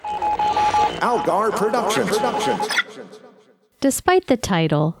Algar Productions. Despite the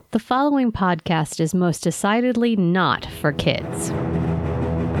title, the following podcast is most decidedly not for kids.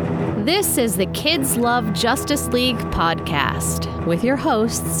 This is the Kids Love Justice League podcast with your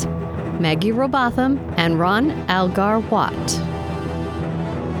hosts, Maggie Robotham and Ron Algar Watt.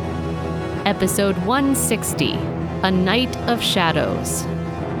 Episode 160, A Night of Shadows.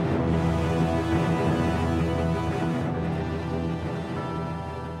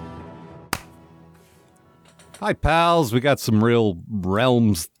 Hi, pals. We got some real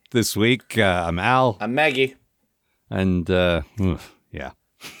realms this week. I'm Al. I'm Maggie. And, yeah.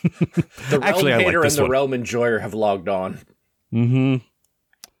 The realm Actually, hater and the one. realm enjoyer have logged on. I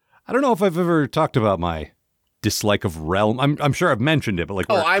don't know if I've ever talked about my dislike of realm. I'm sure I've mentioned it, but like,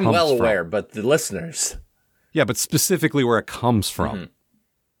 where it I'm comes well from. aware, but the listeners. Yeah, but specifically where it comes from.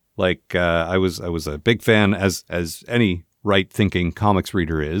 Like, I was a big fan, as any right-thinking comics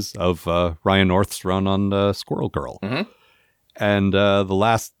reader is, of Ryan North's run on Squirrel Girl. And the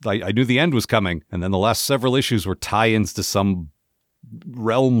last, I knew the end was coming, and then the last several issues were tie-ins to some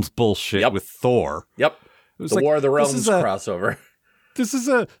Realms bullshit with Thor. Yep. It was The like, War of the this Realms is crossover. This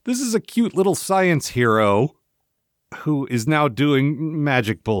is a cute little science hero who is now doing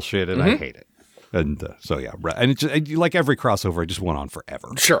magic bullshit, and I hate it. And so yeah, and it just, like every crossover, it just went on forever.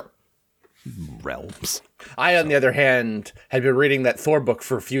 Sure. Realms. I, on the other hand, had been reading that Thor book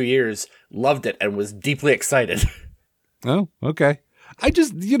for a few years, loved it, and was deeply excited. Oh, okay. I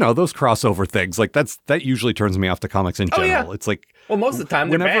just, those crossover things, like that usually turns me off to comics in general. Yeah. It's like, Well, most of the time,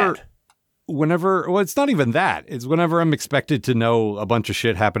 they're bad. well, it's not even that. It's whenever I'm expected to know a bunch of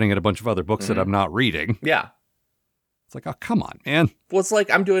shit happening in a bunch of other books that I'm not reading. Yeah. It's like, oh, come on, man. Well, it's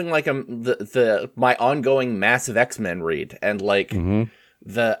like I'm doing like my ongoing massive X-Men read, and like I'm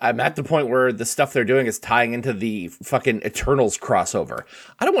at the point where the stuff they're doing is tying into the fucking Eternals crossover.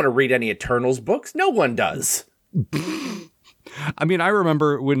 I don't want to read any Eternals books. No one does. I mean, I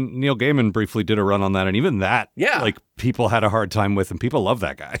remember when Neil Gaiman briefly did a run on that, and even that, like, people had a hard time with, and people love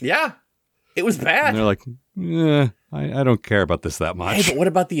that guy. Yeah. It was bad. And they're like, I don't care about this that much. Hey, but what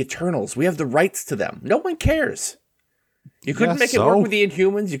about the Eternals? We have the rights to them. No one cares. You couldn't make it so? work with the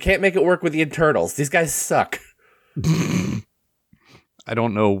Inhumans. You can't make it work with the Eternals. These guys suck. I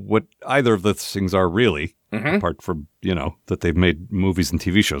don't know what either of those things are really, apart from, that they've made movies and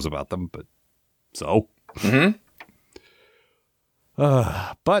TV shows about them, but so.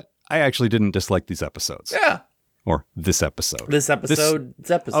 But I actually didn't dislike these episodes. Yeah. Or this episode. This episode.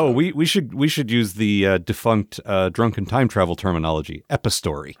 Oh, we should use the defunct drunken time travel terminology,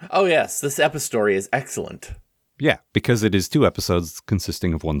 epistory. Oh, yes. This epistory is excellent. Yeah, because it is 2 episodes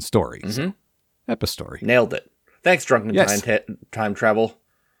consisting of 1 story. So, epistory. Nailed it. Thanks, Drunken Yes. Time Travel.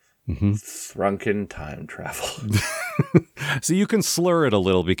 Drunken Time Travel. So you can slur it a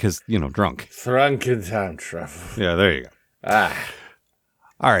little because, drunk. Drunken Time Travel. Yeah, there you go. Ah.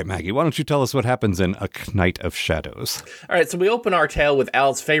 All right, Maggie, why don't you tell us what happens in A Night of Shadows? All right, so we open our tale with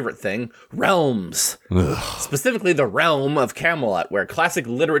Al's favorite thing, realms. Specifically the realm of Camelot, where classic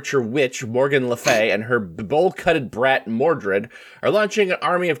literature witch Morgan Le Fay and her bowl-cutted brat Mordred are launching an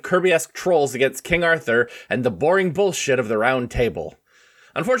army of Kirby-esque trolls against King Arthur and the boring bullshit of the Round Table.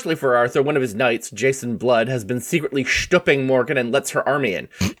 Unfortunately for Arthur, one of his knights, Jason Blood, has been secretly stooping Morgan and lets her army in.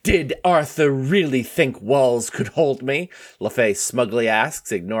 Did Arthur really think walls could hold me? Le Fay smugly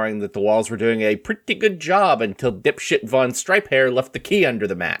asks, ignoring that the walls were doing a pretty good job until dipshit Von Stripehair left the key under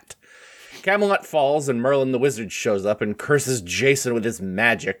the mat. Camelot falls and Merlin the Wizard shows up and curses Jason with his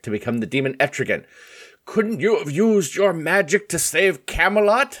magic to become the demon Etrigan. Couldn't you have used your magic to save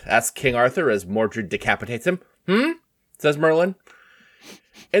Camelot? Asks King Arthur as Mordred decapitates him. Says Merlin.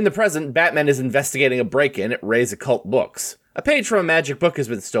 In the present, Batman is investigating a break-in at Ray's occult books. A page from a magic book has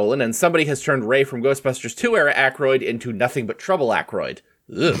been stolen, and somebody has turned Ray from Ghostbusters 2 era Aykroyd into Nothing But Trouble Aykroyd.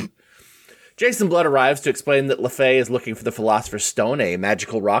 Ugh. Jason Blood arrives to explain that Le Fay is looking for the Philosopher's Stone, a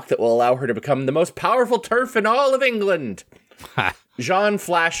magical rock that will allow her to become the most powerful turf in all of England. Jean,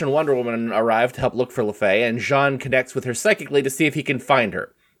 Flash, and Wonder Woman arrive to help look for Le Fay, and Jean connects with her psychically to see if he can find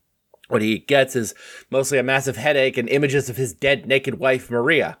her. What he gets is mostly a massive headache and images of his dead, naked wife,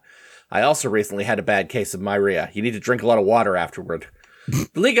 Maria. I also recently had a bad case of Maria. You need to drink a lot of water afterward.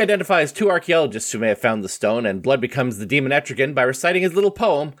 The League identifies 2 archaeologists who may have found the stone, and Blood becomes the demon Etrigan by reciting his little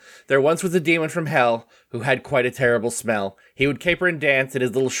poem. There once was a demon from hell who had quite a terrible smell. He would caper and dance in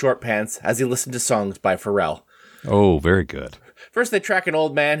his little short pants as he listened to songs by Pharrell. Oh, very good. First, they track an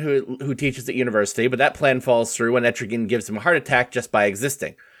old man who teaches at university, but that plan falls through when Etrigan gives him a heart attack just by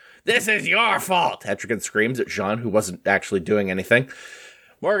existing. "This is your fault," Etrigan screams at Jean, who wasn't actually doing anything.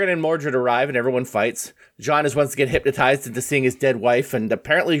 Morgan and Mordred arrive and everyone fights. Jean is once again hypnotized into seeing his dead wife, and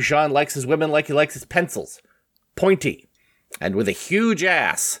apparently Jean likes his women like he likes his pencils. Pointy. And with a huge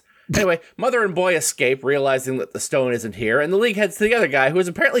ass. Anyway, Mother and Boy escape, realizing that the stone isn't here, and the League heads to the other guy, who is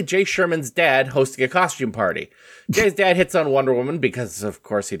apparently Jay Sherman's dad, hosting a costume party. Jay's dad hits on Wonder Woman, because of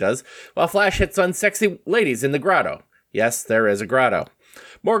course he does, while Flash hits on sexy ladies in the grotto. Yes, there is a grotto.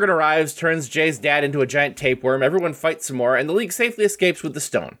 Morgan arrives, turns Jay's dad into a giant tapeworm, everyone fights some more, and the League safely escapes with the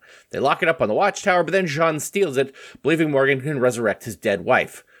stone. They lock it up on the watchtower, but then Jean steals it, believing Morgan can resurrect his dead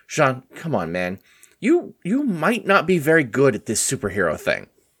wife. Jean, come on, man. You might not be very good at this superhero thing.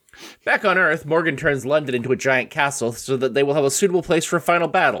 Back on Earth, Morgan turns London into a giant castle so that they will have a suitable place for a final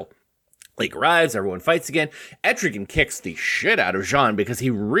battle. League arrives, everyone fights again. Etrigan kicks the shit out of Jean because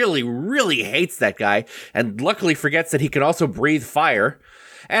he really, really hates that guy, and luckily forgets that he can also breathe fire.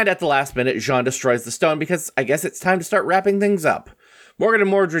 And at the last minute, Jean destroys the stone because I guess it's time to start wrapping things up. Morgan and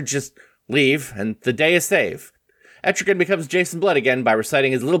Mordred just leave, and the day is saved. Etrigan becomes Jason Blood again by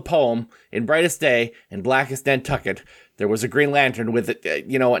reciting his little poem, In Brightest Day, in Blackest Nantucket, there was a Green Lantern with it.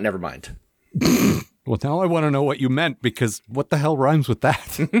 You know what? Never mind. Well, now I want to know what you meant, because what the hell rhymes with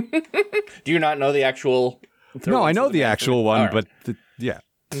that? Do you not know the actual... No, I know the actual one, right. But yeah.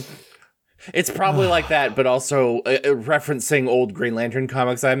 It's probably like that, but also referencing old Green Lantern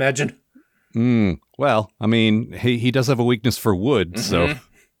comics, I imagine. Well, I mean, he does have a weakness for wood, so...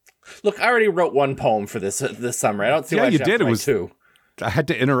 Look, I already wrote one poem for this summer. I don't see why you did. It was two. I had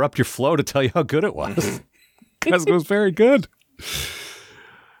to interrupt your flow to tell you how good it was. Because it was very good.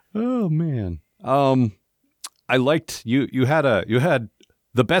 Oh man. I liked you had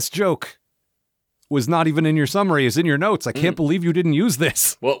the best joke was not even in your summary, is in your notes. I can't believe you didn't use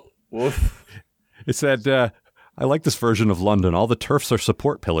this. Well, woof. It said, I like this version of London. All the turfs are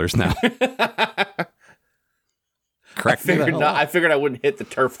support pillars now. I figured I wouldn't hit the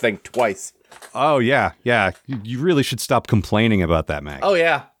turf thing twice. Oh, yeah. You really should stop complaining about that, Mag. Oh,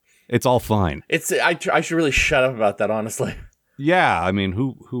 yeah. It's all fine. I should really shut up about that, honestly. Yeah, I mean,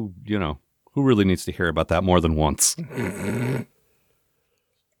 who really needs to hear about that more than once?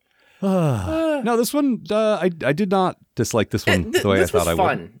 No, this one, I did not dislike this one the way I thought I would. This was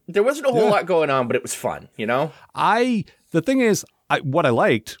fun. There wasn't a whole lot going on, but it was fun, you know? The thing is, what I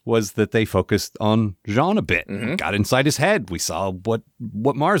liked was that they focused on Jean a bit, got inside his head. We saw what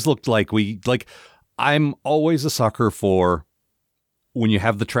Mars looked like. I'm always a sucker for when you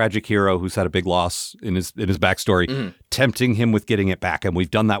have the tragic hero who's had a big loss in his backstory, tempting him with getting it back. And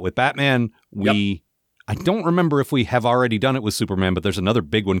we've done that with Batman. I don't remember if we have already done it with Superman, but there's another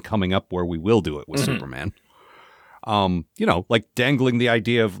big one coming up where we will do it with Superman. Like dangling the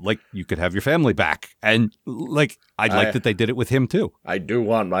idea of like you could have your family back, and like I like that they did it with him too. I do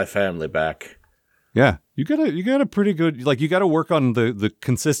want my family back. Yeah, you got a pretty good, like you got to work on the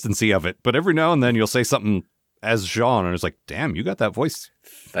consistency of it. But every now and then you'll say something as Jean, and it's like, damn, you got that voice.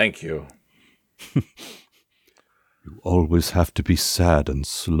 Thank you. You always have to be sad and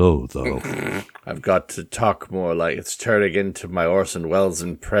slow, though. I've got to talk more like it's turning into my Orson Welles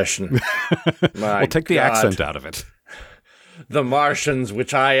impression. Well, take the accent out of it. The Martians,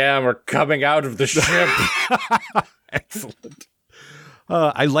 which I am, are coming out of the ship. Excellent.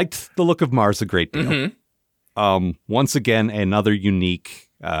 I liked the look of Mars a great deal. Once again, another unique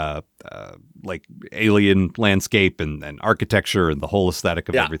like alien landscape and architecture and the whole aesthetic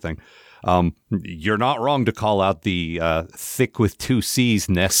of everything. You're not wrong to call out the thick with two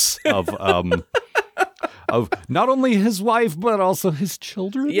C's-ness of not only his wife, but also his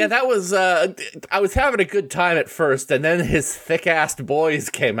children. Yeah, that was, I was having a good time at first, and then his thick-assed boys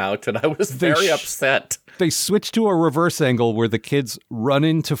came out, and I was very upset. They switched to a reverse angle where the kids run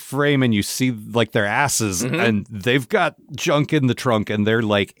into frame and you see like their asses and they've got junk in the trunk and they're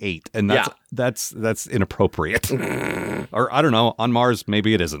like 8. And that's inappropriate. Or I don't know, on Mars,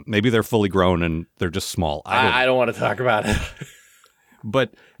 maybe it isn't. Maybe they're fully grown and they're just small. I don't want to talk about it.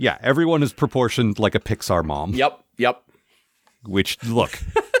 But yeah, everyone is proportioned like a Pixar mom. Yep. Which, look.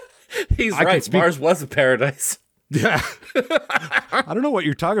 He's right. Mars was a paradise. Yeah. I don't know what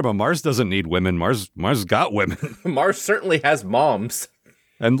you're talking about. Mars doesn't need women. Mars got women. Mars certainly has moms.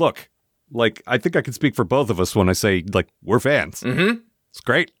 And look, like, I think I can speak for both of us when I say, like, we're fans. It's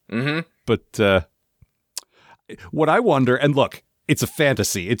great. But what I wonder, and look, it's a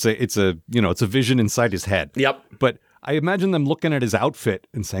fantasy. It's a vision inside his head. Yep. But I imagine them looking at his outfit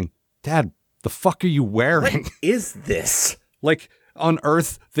and saying, Dad, the fuck are you wearing? What is this? Like, on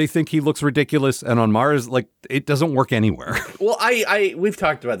Earth, they think he looks ridiculous, and on Mars, like, it doesn't work anywhere. Well, we've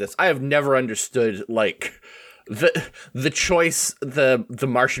talked about this. I have never understood, like, the choice the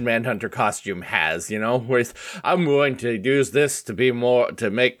Martian Manhunter costume has, where I'm going to use this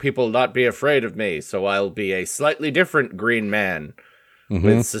to make people not be afraid of me, so I'll be a slightly different Green Man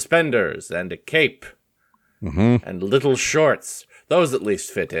with suspenders and a cape and little shorts. Those at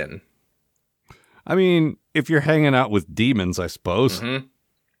least fit in. I mean, if you're hanging out with demons, I suppose.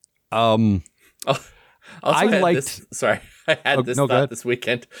 I had this thought this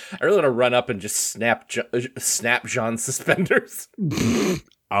weekend. I really want to run up and just snap Jean's suspenders.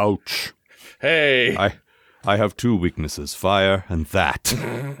 Ouch. Hey. I have two weaknesses, fire and that.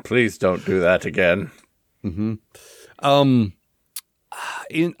 Please don't do that again. The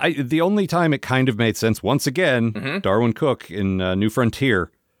only time it kind of made sense, once again, Darwin Cook in New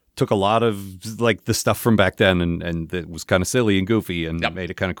Frontier took a lot of like the stuff from back then and it was kind of silly and goofy and made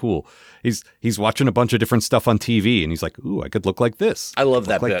it kind of cool. He's watching a bunch of different stuff on TV and he's like, ooh, I could look like this. I love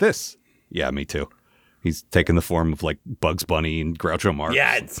that bit. Like this. Yeah, me too. He's taken the form of like Bugs Bunny and Groucho Marx.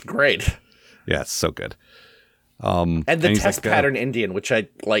 Yeah, it's great. Yeah, it's so good. And the test pattern Indian, which I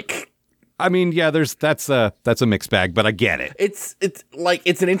like. I mean, yeah, that's a mixed bag, but I get it. It's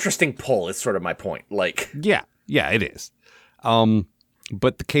an interesting pull. Is sort of my point. Like, yeah, it is.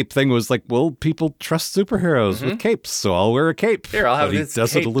 But the cape thing was like, well, people trust superheroes with capes, so I'll wear a cape. Here, I'll have this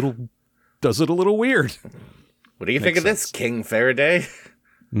does cape. Does it a little weird. What do you think of this, King Faraday?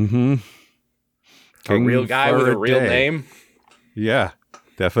 Mm-hmm. A real guy with a real name. Yeah,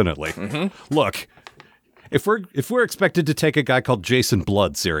 definitely. Look, if we're expected to take a guy called Jason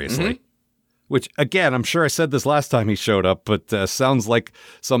Blood seriously, which again, I'm sure I said this last time he showed up, but sounds like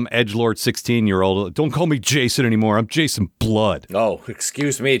some edgelord 16-year-old. Don't call me Jason anymore. I'm Jason Blood. Oh,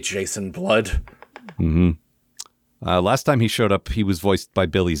 excuse me, Jason Blood. Last time he showed up, he was voiced by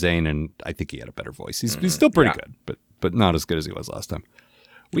Billy Zane, and I think he had a better voice. He's still pretty good, but not as good as he was last time.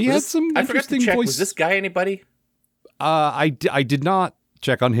 We had some interesting voice. Was this guy anybody? I did not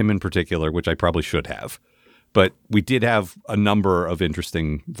check on him in particular, which I probably should have. But we did have a number of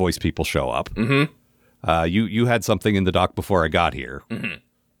interesting voice people show up. You had something in the doc before I got here.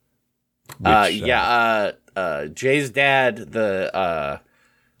 Jay's dad,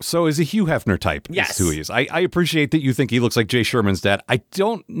 So is a Hugh Hefner type. Yes. Is who he is. I appreciate that you think he looks like Jay Sherman's dad. I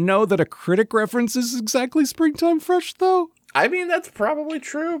don't know that a critic reference is exactly Springtime Fresh, though. I mean, that's probably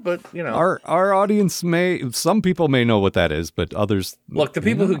true, but, Our audience some people may know what that is, but others... Look, the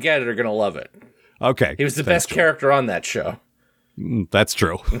people who get it are going to love it. Okay. He was the best character on that show. That's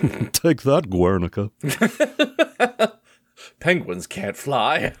true. Take that, Guernica. Penguins can't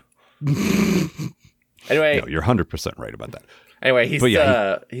fly. Anyway. No, you're 100% right about that. Anyway,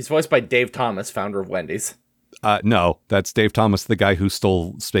 he's voiced by Dave Thomas, founder of Wendy's. No, that's Dave Thomas, the guy who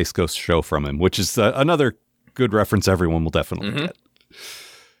stole Space Ghost show from him, which is another good reference everyone will definitely get.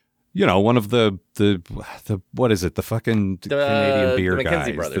 One of the what is it? The fucking Canadian beer the guys.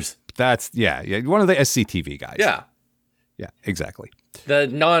 McKenzie brothers. That's one of the SCTV guys. Yeah, exactly. The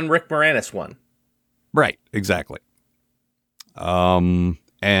non-Rick Moranis one. Right, exactly. And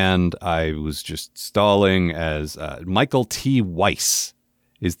I was just stalling as Michael T. Weiss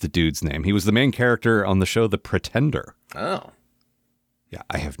is the dude's name. He was the main character on the show The Pretender. Oh. Yeah,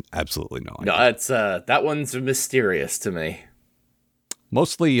 I have absolutely no idea. No, it's that one's mysterious to me.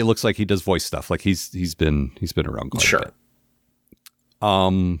 Mostly, it looks like he does voice stuff. Like he's been around quite a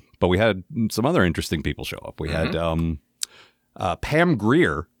bit. But we had some other interesting people show up. We had Pam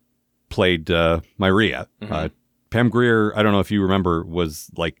Grier played Myria. Pam Grier, I don't know if you remember,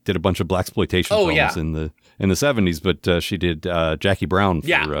 did a bunch of blaxploitation films in the 70s, but she did Jackie Brown for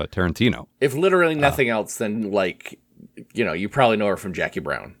Tarantino. If literally nothing else, then you probably know her from Jackie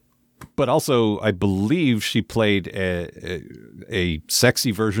Brown. But also, I believe she played a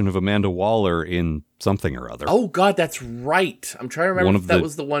sexy version of Amanda Waller in something or other. Oh, God, that's right. I'm trying to remember if that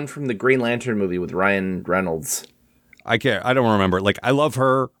was the one from the Green Lantern movie with Ryan Reynolds. I don't remember. Like, I love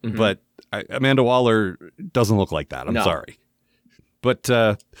her, but Amanda Waller doesn't look like that. I'm sorry. But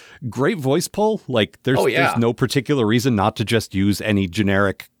great voice pull. Like, there's no particular reason not to just use any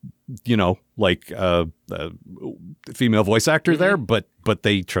generic, female voice actor there, but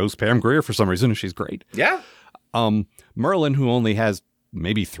they chose Pam Grier for some reason, and she's great. Yeah. Merlin, who only has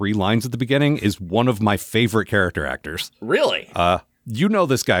maybe 3 lines at the beginning, is one of my favorite character actors. Really?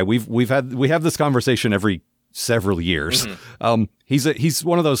 This guy. We have this conversation every several years. He's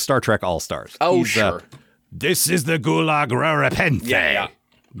one of those Star Trek all-stars. Oh, sure. This is the Gulag Repente. Yeah.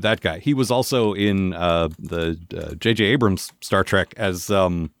 That guy. He was also in the J.J. Abrams Star Trek as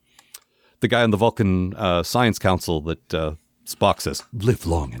the guy on the Vulcan Science Council that Spock says, live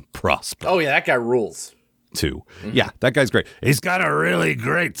long and prosper. Oh, yeah, that guy rules. too. Yeah, that guy's great. He's got a really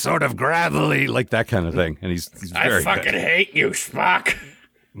great sort of gravelly, like that kind of thing. And he's very I fucking good. hate you, Spock.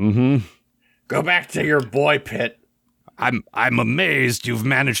 Mm-hmm. Go back to your boy pit. I'm amazed you've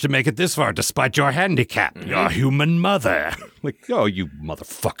managed to make it this far despite your handicap, your human mother. Like, oh, you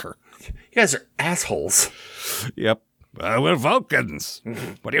motherfucker. You guys are assholes. Yep. We're Vulcans.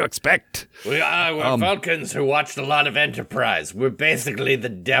 What do you expect? We're Vulcans who watched a lot of Enterprise. We're basically the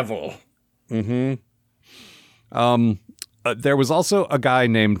devil. Mm-hmm. There was also a guy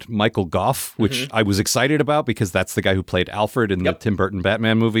named Michael Gough, which I was excited about because that's the guy who played Alfred in the Tim Burton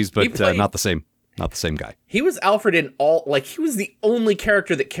Batman movies, but not the same guy. He was Alfred in he was the only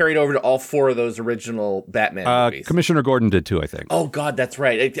character that carried over to all 4 of those original Batman movies. Commissioner Gordon did too, I think. Oh, God, that's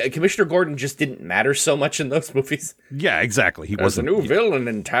right. Commissioner Gordon just didn't matter so much in those movies. Yeah, exactly. He There's a new villain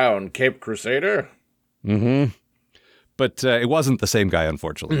in town, Cape Crusader. Mm-hmm. But it wasn't the same guy,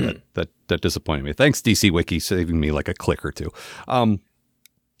 unfortunately. That disappointed me. Thanks, DC Wiki, saving me like a click or two.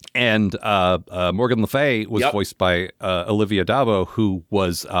 And Morgan Le Fay was voiced by Olivia Dabo, who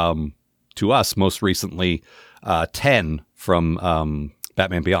was, to us, most recently, 10 from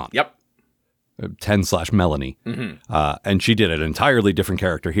Batman Beyond. Yep. 10/Melanie. And she did an entirely different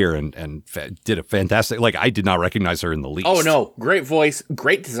character here and did a fantastic, like, I did not recognize her in the least. Oh, no. Great voice.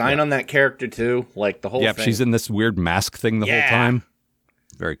 Great design on that character, too. Like, the whole thing. Yep, she's in this weird mask thing the whole time.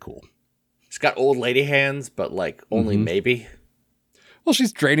 Very cool. She's got old lady hands, but, like, only maybe. Well,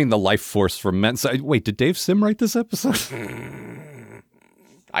 she's draining the life force from men. So, wait, did Dave Sim write this episode?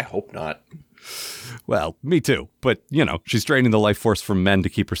 I hope not. Well, me too. But, you know, she's draining the life force from men to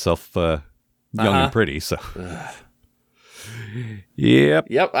keep herself young and pretty, so. Yep.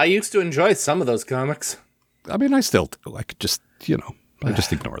 Yep, I used to enjoy some of those comics. I mean, I still do. I could just, I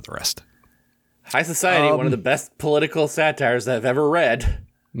just ignore the rest. High Society, one of the best political satires I've ever read.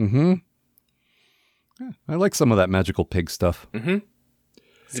 Mm-hmm. Yeah, I like some of that magical pig stuff. Mm-hmm.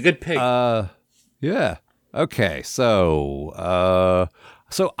 He's a good pig. Yeah. Okay, so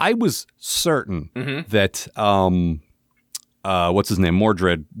I was certain that what's his name,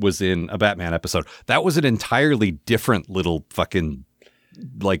 Mordred, was in a Batman episode. That was an entirely different little fucking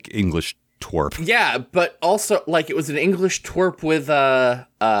like English twerp. Yeah, but also like it was an English twerp with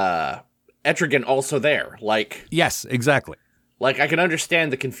Etrigan also there. Like yes, exactly. Like I can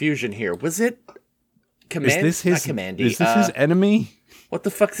understand the confusion here. Was it Command? Is this his? Not Commandy. Is this his enemy? What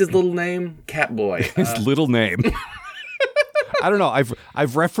the fuck's his little name? Catboy. His little name. I don't know.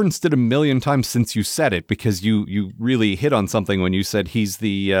 I've referenced it a million times since you said it because you really hit on something when you said he's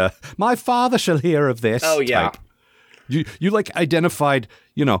the my father shall hear of this. Oh yeah. Type. You like identified,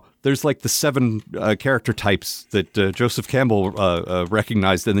 there's like the 7 character types that Joseph Campbell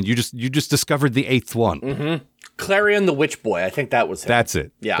recognized, and then you just discovered the 8th one. Mm-hmm. Clarion the Witch Boy. I think that was him. That's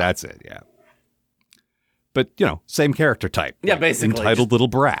it. Yeah. That's it. Yeah. But, same character type. Yeah, like basically. Entitled little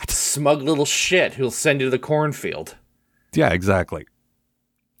brat. Smug little shit who'll send you to the cornfield. Yeah, exactly.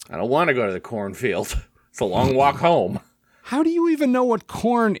 I don't want to go to the cornfield. It's a long walk home. How do you even know what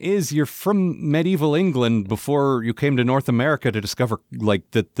corn is? You're from medieval England before you came to North America to discover,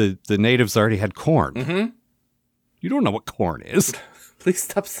 like, that the natives already had corn. Mm-hmm. You don't know what corn is. Please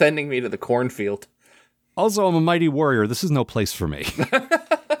stop sending me to the cornfield. Also, I'm a mighty warrior. This is no place for me.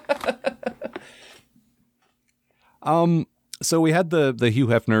 So we had the Hugh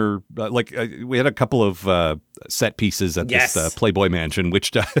Hefner, we had a couple of set pieces at this Playboy Mansion,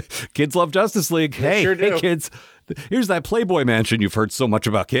 which kids love Justice League. Hey, sure do. Hey, kids, here's that Playboy Mansion you've heard so much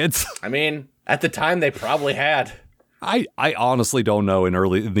about, kids. I mean, at the time they probably had. I honestly don't know in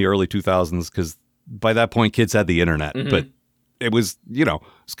the early 2000s because by that point kids had the internet, but it was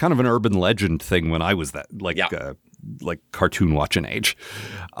it's kind of an urban legend thing when I was that like cartoon watching age.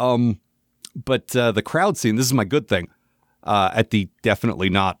 But the crowd scene, this is my good thing. At the definitely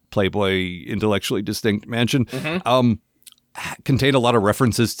not Playboy intellectually distinct mansion, contained a lot of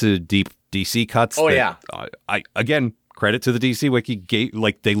references to deep DC cuts. Oh, yeah. I again, credit to the DC Wiki.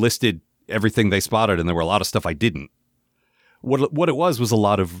 They listed everything they spotted, and there were a lot of stuff I didn't. What it was a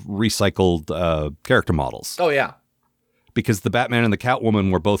lot of recycled character models. Oh, yeah. Because the Batman and the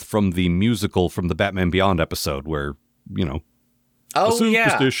Catwoman were both from the musical from the Batman Beyond episode where, a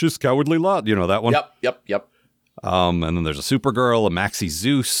superstitious, cowardly lot, that one. Yep. And then there's a Supergirl, a Maxie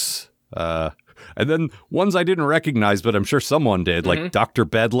Zeus, and then ones I didn't recognize, but I'm sure someone did, like Dr.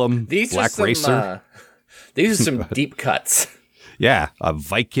 Bedlam, Black Racer. These are some deep cuts. Yeah,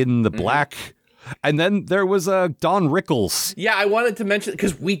 Viking the Black. And then there was Don Rickles. Yeah, I wanted to mention,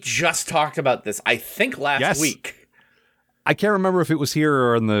 because we just talked about this, I think, last week. I can't remember if it was here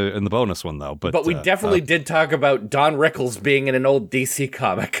or in the bonus one, though. But we definitely did talk about Don Rickles being in an old DC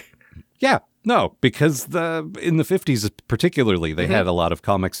comic. Yeah, No, because in the 50s particularly, they had a lot of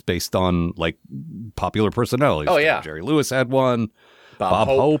comics based on like popular personalities. Oh, yeah. Jerry Lewis had one. Bob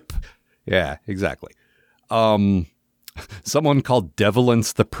Hope. Yeah, exactly. Someone called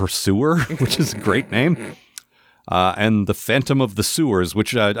Devilance the Pursuer, which is a great name. And the Phantom of the Sewers,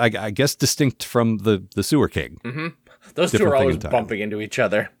 which I guess distinct from the Sewer King. Mm-hmm. Those two Different are thing always entirely. bumping into each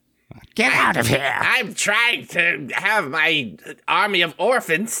other. Get out of here! I'm trying to have my army of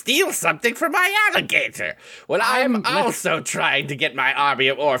orphans steal something from my alligator. Well, I'm also trying to get my army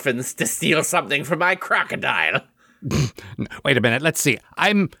of orphans to steal something from my crocodile. Wait a minute, let's see.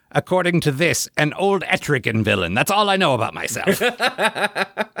 I'm, according to this, an old Etrigan villain. That's all I know about myself.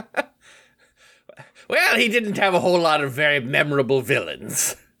 Well, he didn't have a whole lot of very memorable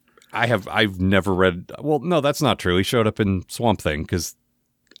villains. I've never read... Well, no, that's not true. He showed up in Swamp Thing, because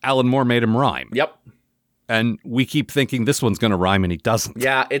Alan Moore made him rhyme. Yep. And we keep thinking this one's going to rhyme, and he doesn't.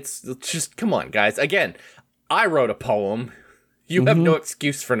 Yeah, it's just, come on, guys. Again, I wrote a poem. You have no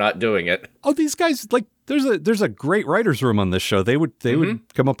excuse for not doing it. Oh, these guys, like, there's a great writer's room on this show. They would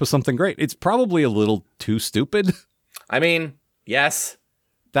come up with something great. It's probably a little too stupid. I mean, yes.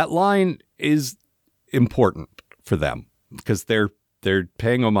 That line is important for them, because they're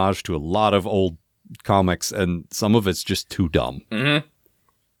paying homage to a lot of old comics, and some of it's just too dumb. Mm-hmm.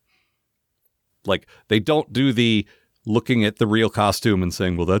 Like, they don't do the looking at the real costume and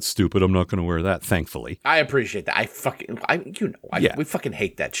saying, well, that's stupid, I'm not going to wear that, thankfully. I appreciate that. We fucking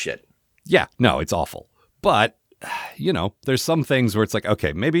hate that shit. Yeah, no, it's awful. But, there's some things where it's like,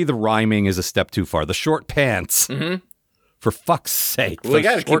 okay, maybe the rhyming is a step too far. The short pants. Mm-hmm. For fuck's sake. Well, we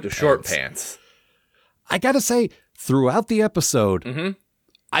got to keep the short pants. I got to say, throughout the episode,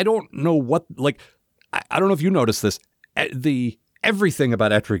 I don't know what, like, I don't know if you noticed this, everything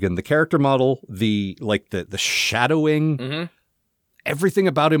about Etrigan, the character model, the shadowing, everything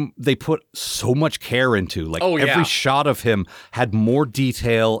about him, they put so much care into. Like, every shot of him had more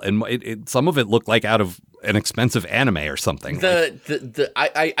detail, and some of it looked like out of an expensive anime or something.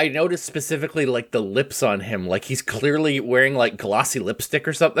 I noticed specifically, like, the lips on him. Like, he's clearly wearing, like, glossy lipstick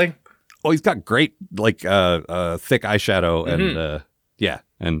or something. Oh, he's got great, like, thick eyeshadow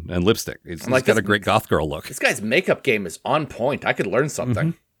and lipstick. He's got a great goth girl look. This guy's makeup game is on point. I could learn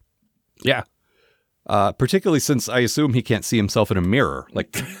something. Yeah. Particularly since I assume he can't see himself in a mirror.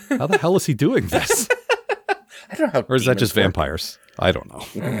 Like, how the hell is he doing this? I don't know how. Or is that just vampires? I don't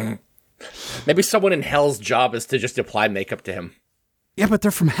know. Maybe someone in hell's job is to just apply makeup to him. Yeah, but they're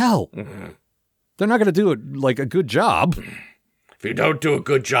from hell. They're not going to do it like a good job. If you don't do a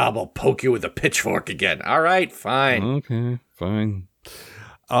good job, I'll poke you with a pitchfork again. All right, fine. Okay, fine.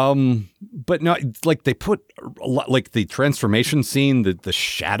 But no, like they put a lot, like the transformation scene, the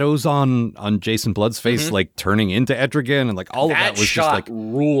shadows on Jason Blood's face, like turning into Etrigan, and like all of that was shot just like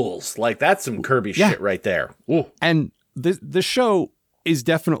rules. Like that's some Kirby shit right there. Ooh. And the show is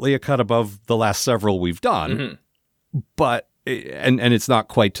definitely a cut above the last several we've done, but and it's not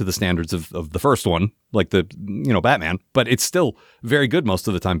quite to the standards of the first one, like the Batman, but it's still very good most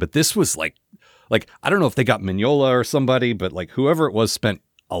of the time. But this was like I don't know if they got Mignola or somebody, but like whoever it was spent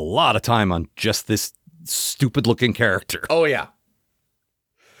a lot of time on just this stupid looking character. Oh yeah.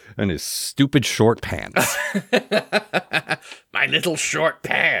 And his stupid short pants. My little short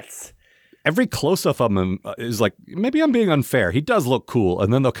pants. Every close-up of him is like, maybe I'm being unfair. He does look cool.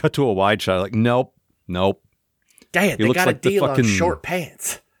 And then they'll cut to a wide shot. Like, nope. Dang it, they got a deal on short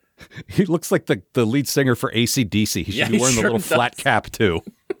pants. He looks like the lead singer for AC/DC. He should be wearing the little flat cap, too.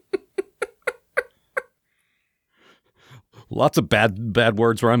 Lots of bad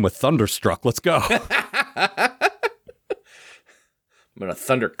words rhyme with thunderstruck. Let's go. I'm going to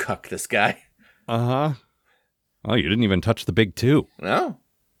thundercuck this guy. Uh-huh. Oh, you didn't even touch the big two. No.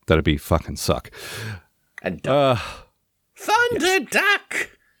 That'd be fucking suck. And duck. Thunder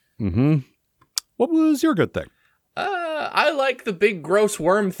duck. Mm-hmm. What was your good thing? I like the big gross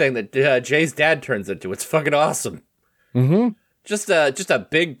worm thing that Jay's dad turns into. It's fucking awesome. Mm-hmm. Just a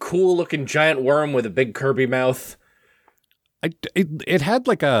big, cool-looking giant worm with a big Kirby mouth. It had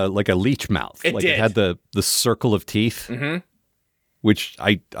like a leech mouth. It did. It had the circle of teeth. Mm-hmm. Which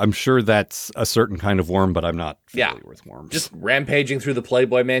I'm sure that's a certain kind of worm, but I'm not familiar with worms. Just rampaging through the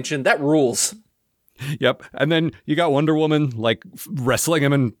Playboy Mansion. That rules. Yep. And then you got Wonder Woman like wrestling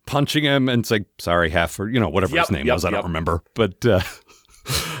him and punching him and saying, sorry, half, or whatever his name was. I don't remember. But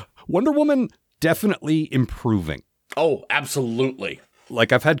Wonder Woman definitely improving. Oh, absolutely.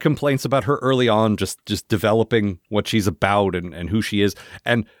 Like I've had complaints about her early on, just developing what she's about and who she is.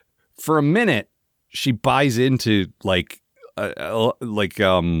 And for a minute, she buys into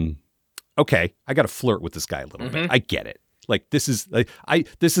okay, I got to flirt with this guy a little bit. I get it. Like this is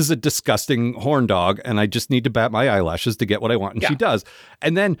this is a disgusting horn dog, and I just need to bat my eyelashes to get what I want, and she does.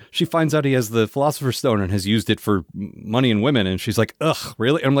 And then she finds out he has the Philosopher's Stone and has used it for money and women, and she's like, ugh,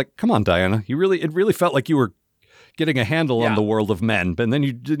 really? And I'm like, come on, Diana, it really felt like you were getting a handle on the world of men, but then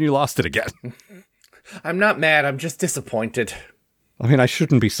you lost it again. I'm not mad. I'm just disappointed. I mean, I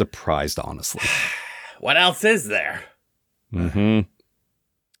shouldn't be surprised, honestly. What else is there? Mm-hmm.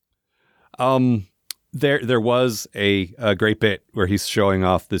 There was a great bit where he's showing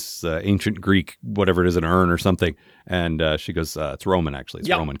off this ancient Greek, whatever it is, an urn or something, and she goes, "It's Roman, actually. It's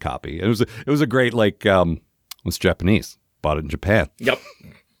a Roman copy." And it was a great it was Japanese, bought it in Japan. Yep,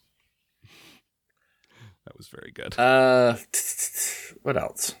 that was very good. What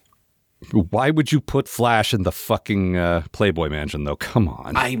else? Why would you put Flash in the fucking Playboy Mansion, though? Come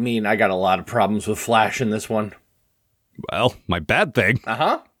on. I mean, I got a lot of problems with Flash in this one. Well, my bad thing.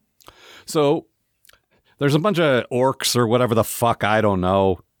 So there's a bunch of orcs or whatever the fuck, I don't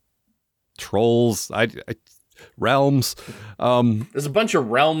know. Trolls, realms. There's a bunch of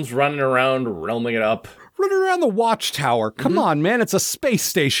realms running around, realming it up. Running around the watchtower. Come on, man, it's a space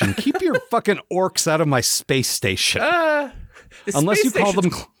station. Keep your fucking orcs out of my space station. Unless you call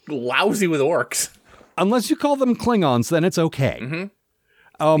them lousy with orcs. Unless you call them Klingons, then it's okay. The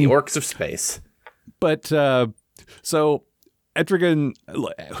orcs of space. But so Etrigan,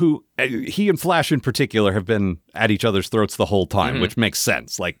 who he and Flash in particular have been at each other's throats the whole time, which makes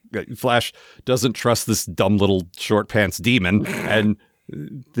sense. Like Flash doesn't trust this dumb little short pants demon, and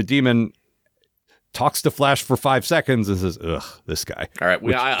the demon talks to Flash for 5 seconds and says, "Ugh, this guy." All right,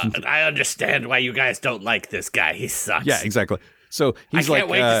 I understand why you guys don't like this guy. He sucks. Yeah, exactly. So he's I can't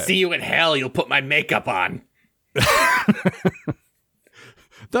wait to see you in hell. You'll put my makeup on.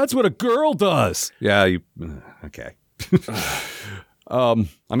 That's what a girl does. Yeah, okay. I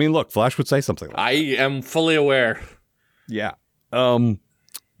mean, look, Flash would say something like that. I am fully aware. Yeah.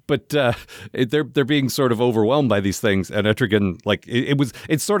 But they're being sort of overwhelmed by these things, and Etrigan, like,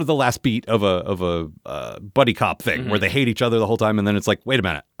 it's sort of the last beat of a buddy cop thing where they hate each other the whole time, and then it's like, wait a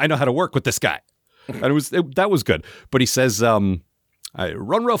minute, I know how to work with this guy. And that was good. But he says, run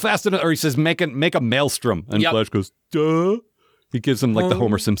real fast, or he says, make a maelstrom, and Flash goes, duh. He gives him like the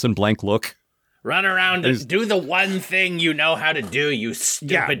Homer Simpson blank look. Run around and do the one thing you know how to do, you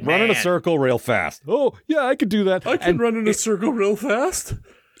stupid man. Run in a circle real fast. Oh, yeah, I could do that. I can run in a circle real fast.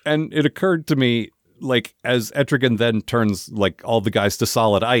 And it occurred to me, like, as Etrigan then turns, like, all the guys to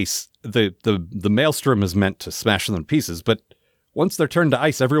solid ice, the maelstrom is meant to smash them in pieces, but once they're turned to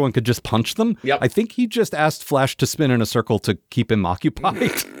ice, everyone could just punch them. Yep. I think he just asked Flash to spin in a circle to keep him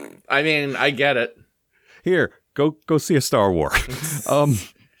occupied. I mean, I get it. Here, go see a Star Wars.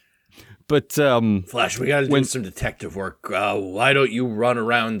 But Flash, we gotta do some detective work. Why don't you run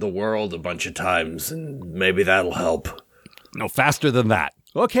around the world a bunch of times, and maybe that'll help. No, faster than that.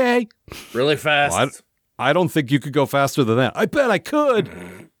 Okay. Really fast? Well, I don't think you could go faster than that. I bet I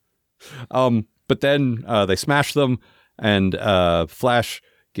could. But then they smash them, and Flash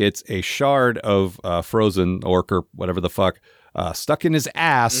gets a shard of frozen orc or whatever the fuck stuck in his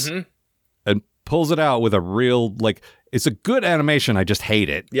ass and pulls it out with a real, like, it's a good animation. I just hate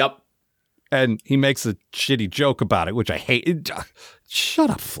it. Yep. And he makes a shitty joke about it, which I hate. Shut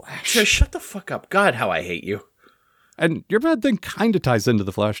up, Flash. Shut the fuck up. God, how I hate you. And your bad thing kind of ties into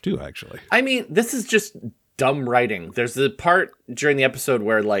the Flash, too, actually. I mean, this is just dumb writing. There's the part during the episode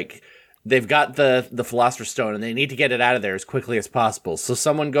where, like, they've got the Philosopher's Stone and they need to get it out of there as quickly as possible. So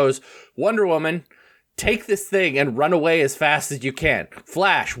someone goes, Wonder Woman, take this thing and run away as fast as you can.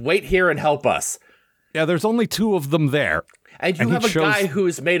 Flash, wait here and help us. Yeah, there's only 2 of them there. And you have a guy who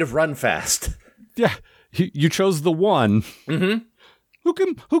is made of run fast. Yeah, you chose the one who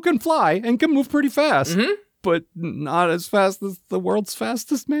can fly and can move pretty fast, but not as fast as the world's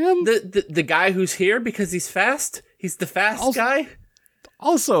fastest man. The guy who's here because he's fast. He's the fast guy.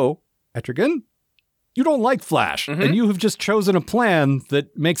 Also, Etrigan, you don't like Flash, and you have just chosen a plan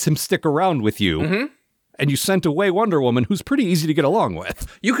that makes him stick around with you. And you sent away Wonder Woman, who's pretty easy to get along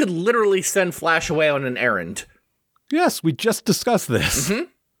with. You could literally send Flash away on an errand. Yes, we just discussed this.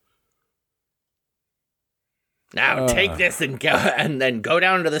 Now take this and go, and then go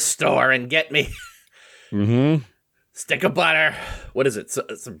down to the store and get me stick of butter. What is it?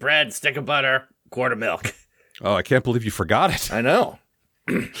 Some bread, stick of butter, quart of milk. Oh, I can't believe you forgot it. I know.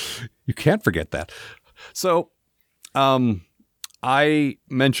 You can't forget that. So, I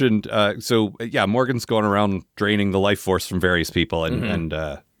mentioned, Morgan's going around draining the life force from various people, and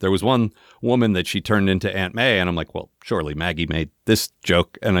there was one woman that she turned into Aunt May, and I'm like, well, surely Maggie made this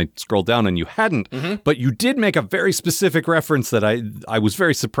joke, and I scrolled down, and you hadn't, but you did make a very specific reference that I was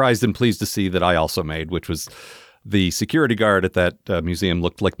very surprised and pleased to see that I also made, which was the security guard at that museum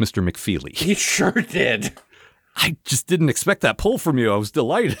looked like Mr. McFeely. He sure did. I just didn't expect that pull from you. I was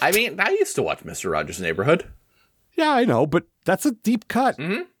delighted. I mean, I used to watch Mr. Rogers' Neighborhood. Yeah, I know, but that's a deep cut.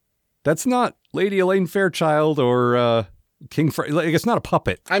 Mm-hmm. That's not Lady Elaine Fairchild or King Freddy. Like, it's not a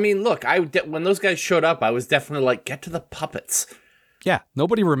puppet. I mean, look, when those guys showed up, I was definitely like, get to the puppets. Yeah,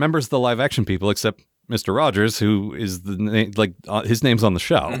 nobody remembers the live action people except Mr. Rogers, who is his name's on the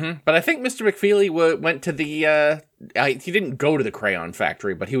show. Mm-hmm. But I think Mr. McFeely went to the. He didn't go to the Crayon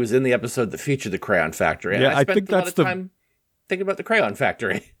Factory, but he was in the episode that featured the Crayon Factory. And Yeah, I spent think a lot that's of time thinking about the Crayon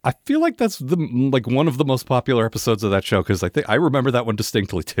Factory. I feel like that's one of the most popular episodes of that show because I remember that one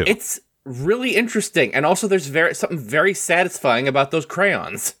distinctly too. It's really interesting, and also there's something very satisfying about those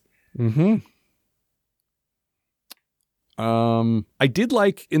crayons. Mm-hmm. I did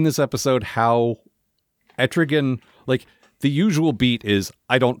like in this episode how Etrigan, like, the usual beat is,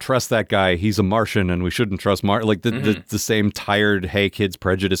 I don't trust that guy. He's a Martian and we shouldn't trust like the same tired, hey kids,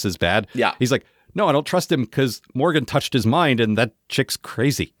 prejudice is bad. Yeah. He's like, no, I don't trust him because Morgan touched his mind and that chick's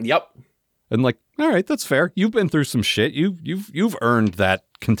crazy. Yep. And like, all right, that's fair. You've been through some shit. You've earned that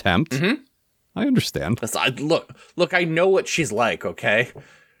contempt. Mm-hmm. I understand. Look, I know what she's like, okay?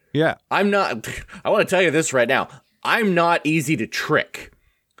 Yeah. I want to tell you this right now. I'm not easy to trick.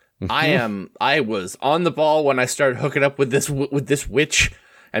 I was on the ball when I started hooking up with this witch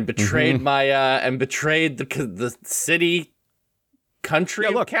and betrayed betrayed the city, country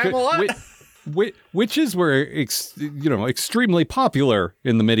of Camelot. Witches were extremely popular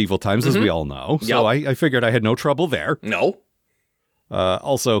in the medieval times, as we all know. So I figured I had no trouble there. No.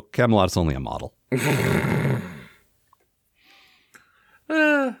 Also, Camelot's only a model.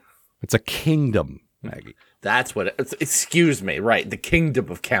 It's a kingdom, Maggie. That's what excuse me, right, the kingdom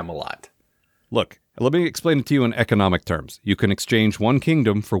of Camelot. Look, let me explain it to you in economic terms. You can exchange one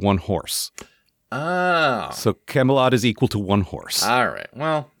kingdom for one horse. Oh. So Camelot is equal to one horse. All right.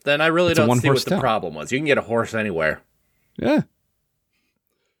 Well, then I really don't see what the problem was. You can get a horse anywhere. Yeah.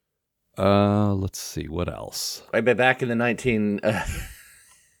 Let's see, what else? Back in the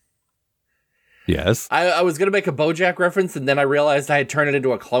Yes. I was going to make a BoJack reference, and then I realized I had turned it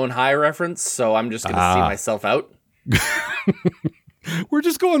into a Clone High reference, so I'm just going to see myself out. We're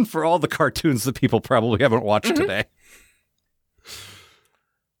just going for all the cartoons that people probably haven't watched today.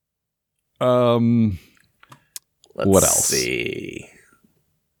 What else? See.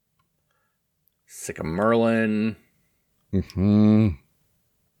 Sick of Merlin. Mm-hmm.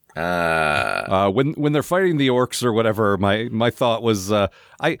 When they're fighting the orcs or whatever, my thought was, I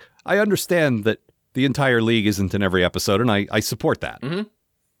understand that the entire league isn't in every episode, and I support that. Mm-hmm.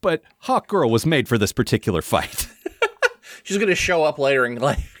 But Hawk Girl was made for this particular fight. She's going to show up later and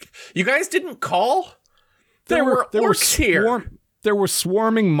like, you guys didn't call? There were orcs here. There were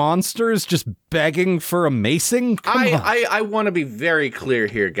swarming monsters just begging for a macing? I want to be very clear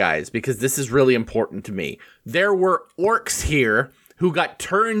here, guys, because this is really important to me. There were orcs here who got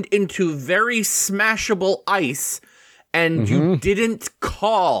turned into very smashable ice, and you didn't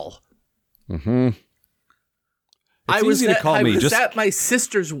call. Mm-hmm. I was at my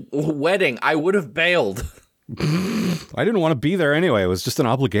sister's wedding. I would have bailed. I didn't want to be there anyway. It was just an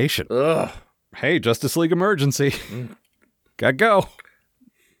obligation. Ugh. Hey, Justice League emergency. Gotta go.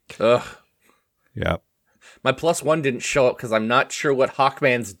 Ugh. Yeah. My +1 didn't show up because I'm not sure what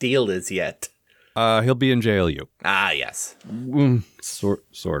Hawkman's deal is yet. He'll be in JLU. Ah, yes.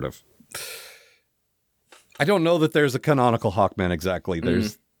 Sort of. I don't know that there's a canonical Hawkman exactly.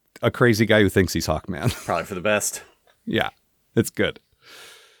 There's a crazy guy who thinks he's Hawkman. Probably for the best. Yeah, it's good.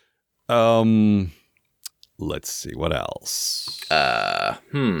 Let's see, what else?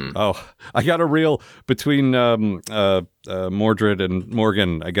 Oh, I got a reel between Mordred and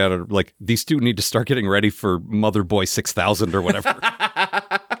Morgan. I got these two need to start getting ready for Mother Boy 6000 or whatever.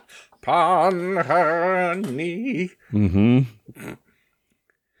 Upon her knee. Mm-hmm.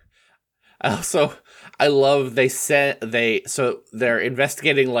 Also, I love they're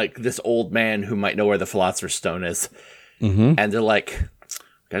investigating like this old man who might know where the Philosopher's Stone is. Mm-hmm. And they're like,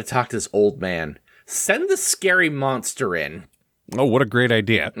 gotta talk to this old man. Send the scary monster in. Oh, what a great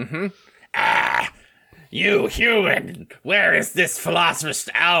idea. Mm-hmm. Ah, you human, where is this Philosopher's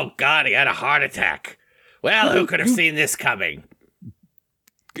Stone? Oh, God, he had a heart attack. Well, who could have seen this coming?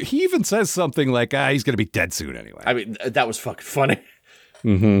 He even says something like, he's going to be dead soon anyway. I mean, that was fucking funny.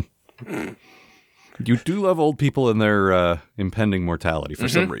 Mm-hmm. You do love old people and their impending mortality for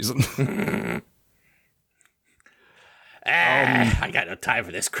some reason. I got no time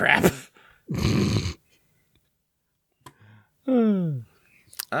for this crap.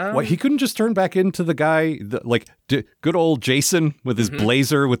 What, he couldn't just turn back into the guy, good old Jason with his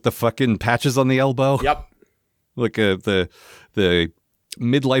blazer with the fucking patches on the elbow? Yep. Like the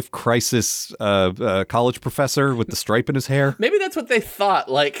midlife crisis college professor with the stripe in his hair. Maybe that's what they thought.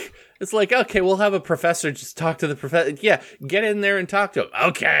 Like, it's like, okay, we'll have a professor just talk to the professor. Yeah, get in there and talk to him.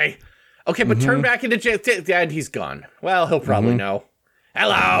 Okay, but turn back into jail. And he's gone. Well, he'll probably know.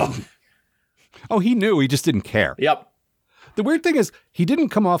 Hello. Oh, he knew. He just didn't care. Yep. The weird thing is, he didn't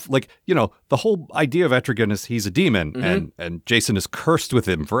come off like, the whole idea of Etrigan is he's a demon and Jason is cursed with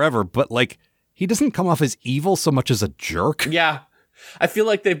him forever. But like, he doesn't come off as evil so much as a jerk. Yeah. I feel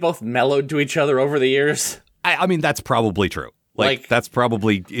like they both mellowed to each other over the years. I mean, that's probably true. Like, that's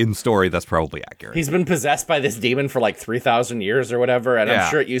probably in story. That's probably accurate. He's been possessed by this demon for like 3,000 years or whatever. And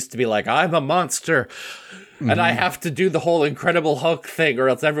I'm sure it used to be like, I'm a monster and I have to do the whole Incredible Hulk thing or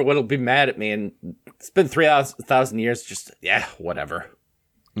else everyone will be mad at me. And it's been 3,000 years. Just, whatever.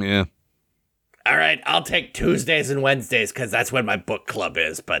 Yeah. All right. I'll take Tuesdays and Wednesdays because that's when my book club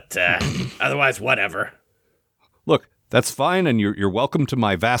is. But otherwise, whatever. Look, that's fine. And you're welcome to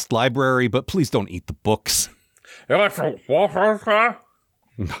my vast library, but please don't eat the books. Damn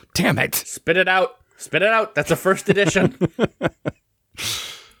it. Spit it out. That's a first edition.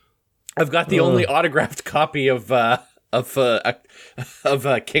 I've got the only autographed copy of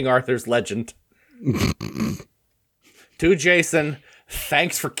King Arthur's Legend. To Jason,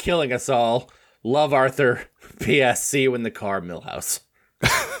 thanks for killing us all. Love, Arthur. P.S. See you in the car, Millhouse.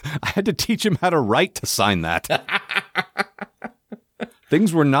 I had to teach him how to write to sign that.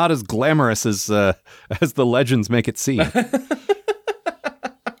 Things were not as glamorous as the legends make it seem.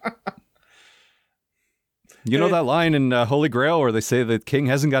 You know that line in Holy Grail where they say the king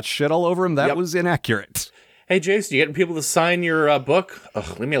hasn't got shit all over him? That was inaccurate. Hey, Jason, you getting people to sign your book?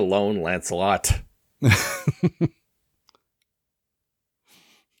 Ugh, leave me alone, Lancelot. Fucking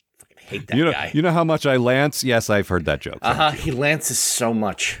hate that guy. You know how much I lance? Yes, I've heard that joke. He lances so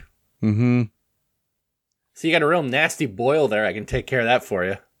much. Mm-hmm. So you got a real nasty boil there. I can take care of that for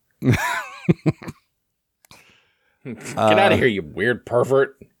you. Get out of here, you weird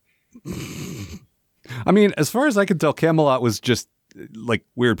pervert. I mean, as far as I can tell, Camelot was just like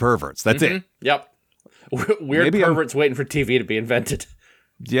weird perverts. That's it. Yep. Weird perverts waiting for TV to be invented.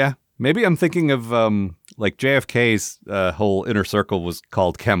 Yeah. Maybe I'm thinking of like JFK's whole inner circle was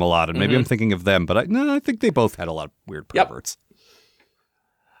called Camelot, and maybe I'm thinking of them. But I think they both had a lot of weird perverts.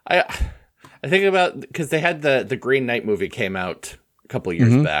 I think about, because they had the Green Knight movie came out a couple of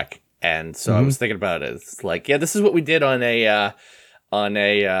years back, and so I was thinking about it. It's like, this is what we did on a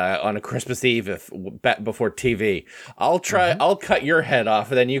Christmas Eve before TV. I'll cut your head off,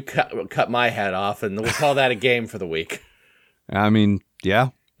 and then you cut my head off, and we'll call that a game for the week. I mean, yeah.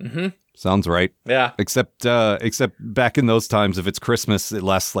 Sounds right. Yeah. Except back in those times, if it's Christmas, it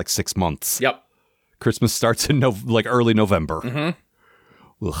lasts like 6 months. Yep. Christmas starts in early November.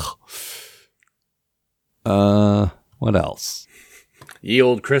 Ugh. What else? Ye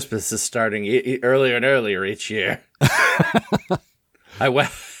old Christmas is starting earlier and earlier each year.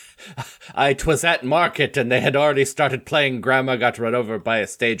 I 'twas at market and they had already started playing Grandma Got Run Over by a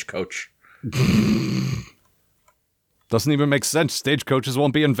Stagecoach. Doesn't even make sense. Stagecoaches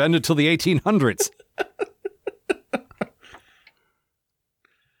won't be invented till the 1800s.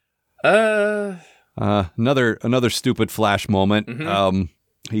 Another stupid Flash moment.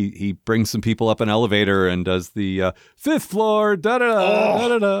 He brings some people up an elevator and does the 5th floor,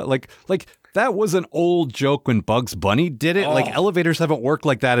 da-da-da. Like that was an old joke when Bugs Bunny did it. Like, elevators haven't worked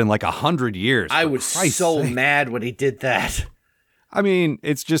like that in like 100 years. I was so mad when he did that. I mean,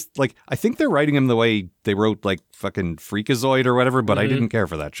 it's just like, I think they're writing him the way they wrote like fucking Freakazoid or whatever, but I didn't care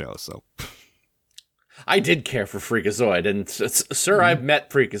for that show, so. I did care for Freakazoid, and sir, I've met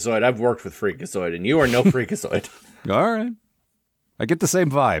Freakazoid. I've worked with Freakazoid, and you are no Freakazoid. All right. I get the same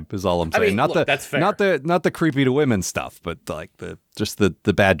vibe, is all I'm saying. I mean, that's fair. Not the creepy to women stuff, but like the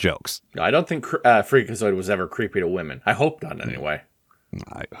bad jokes. No, I don't think Freakazoid was ever creepy to women. I hope not, anyway.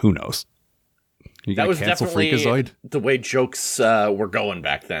 Who knows? That was definitely Freakazoid? The way jokes were going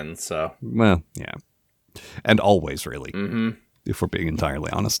back then. So, well, yeah, and always really, if we're being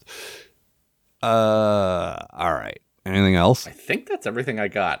entirely honest. All right. Anything else? I think that's everything I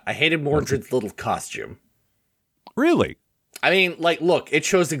got. I hated Mordred's little costume. Really? I mean, like, look, it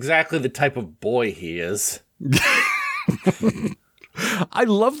shows exactly the type of boy he is. I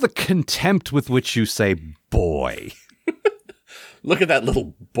love the contempt with which you say boy. Look at that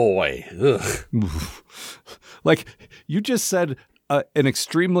little boy. Ugh. Like, you just said an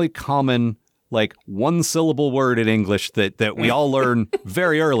extremely common, like, one-syllable word in English that we all learn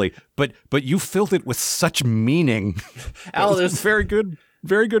very early, but you filled it with such meaning. Al, there's very good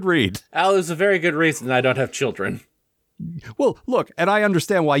read. Al, there's a very good reason I don't have children. Well, look, and I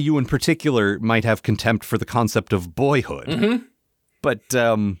understand why you in particular might have contempt for the concept of boyhood. Mm-hmm. But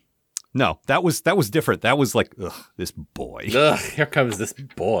no, that was different. That was like, ugh, this boy. Ugh, here comes this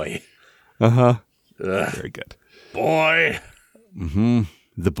boy. Uh-huh. Ugh. Very good. Boy. Mm-hmm.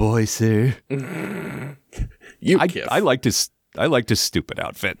 The boy, sir. Kiss. I liked his stupid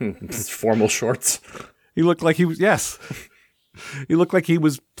outfit. His formal shorts. He looked like he was, yes. He looked like he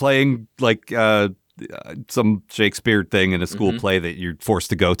was playing like some Shakespeare thing in a school play that you're forced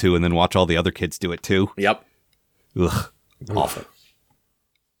to go to and then watch all the other kids do it too. Yep. Ugh. Awful.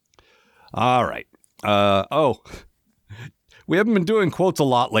 All right. We haven't been doing quotes a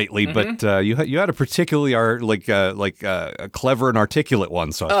lot lately, but you had a particularly a clever and articulate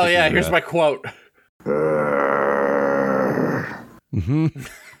one. So here's my quote. Mm-hmm.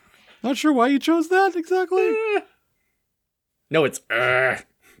 Not sure why you chose that exactly. No, it's.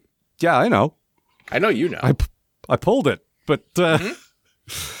 Yeah, I know. I know you know. I pulled it, but there's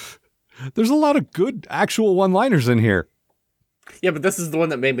a lot of good actual one-liners in here. Yeah, but this is the one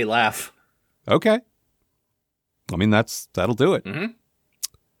that made me laugh. Okay. I mean, that'll do it. Mm-hmm.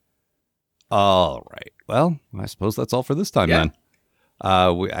 All right. Well, I suppose that's all for this time then.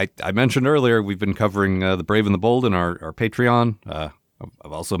 I mentioned earlier we've been covering The Brave and the Bold in our Patreon.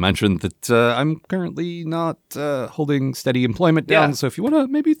 I've also mentioned that I'm currently not holding steady employment down. So if you want to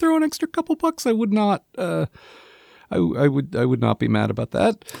maybe throw an extra couple bucks, I would not. I would not be mad about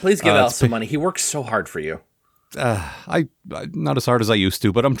that. Please give Al some money. He works so hard for you. I not as hard as I used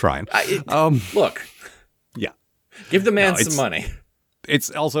to, but I'm trying. Look. Yeah. Give the man some money.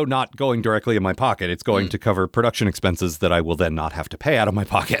 It's also not going directly in my pocket. It's going to cover production expenses that I will then not have to pay out of my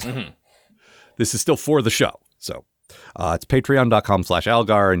pocket. Mm-hmm. This is still for the show. So it's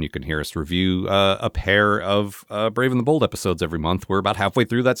patreon.com/Algar, and you can hear us review a pair of Brave and the Bold episodes every month. We're about halfway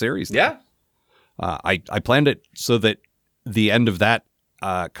through that series now. Yeah. I planned it so that the end of that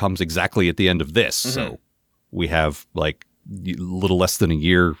comes exactly at the end of this. Mm-hmm. So we have like a little less than a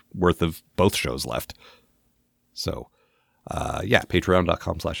year worth of both shows left. So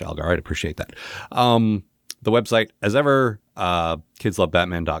patreon.com/Algar. I'd appreciate that. The website, as ever,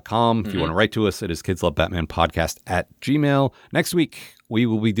 kidslovebatman.com. If you want to write to us, it is kidslovebatmanpodcast@gmail.com. Next week, we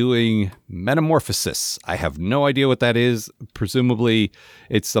will be doing Metamorphosis. I have no idea what that is. Presumably,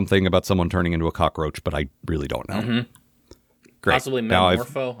 it's something about someone turning into a cockroach, but I really don't know. Mm-hmm. Great. Possibly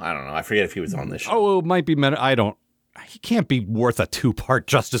Metamorpho? I don't know. I forget if he was on this show. Oh, it might be he can't be worth a 2-part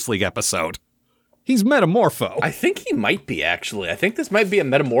Justice League episode. He's Metamorpho. I think he might be, actually. I think this might be a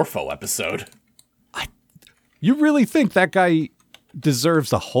Metamorpho episode. You really think that guy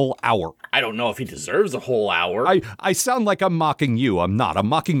deserves a whole hour? I don't know if he deserves a whole hour. I sound like I'm mocking you. I'm not. I'm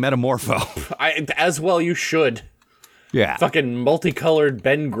mocking Metamorpho. As well you should. Yeah. Fucking multicolored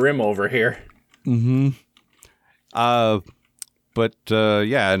Ben Grimm over here. Mm-hmm. And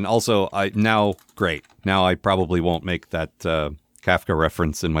also, great. Now I probably won't make that Kafka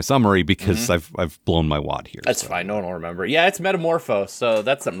reference in my summary because I've blown my wad here. That's fine. No one will remember. Yeah, it's Metamorpho, so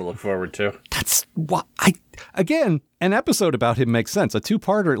that's something to look forward to. That's what again, an episode about him makes sense. A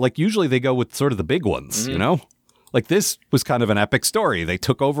 2-parter, like usually they go with sort of the big ones, you know? Like this was kind of an epic story. They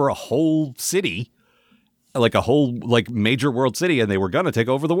took over a whole city, like a whole like major world city, and they were going to take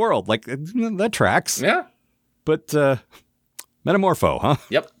over the world. Like that tracks. Yeah. But Metamorpho, huh?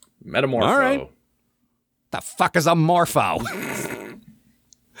 Yep. Metamorpho. All right. The fuck is a morpho?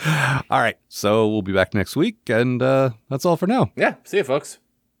 All right. So we'll be back next week, and that's all for now. Yeah. See you, folks.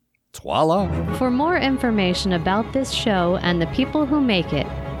 Twala. For more information about this show and the people who make it,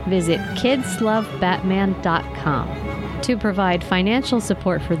 visit kidslovebatman.com. To provide financial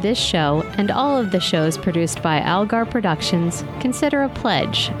support for this show and all of the shows produced by Algar Productions, consider a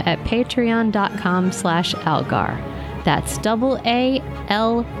pledge at patreon.com/Algar. That's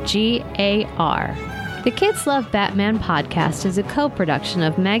AALGAR. The Kids Love Batman podcast is a co-production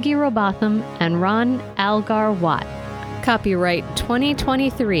of Maggie Robotham and Ron Algar Watt. Copyright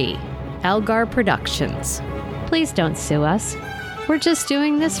 2023, Algar Productions. Please don't sue us. We're just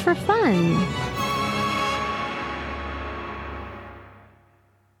doing this for fun.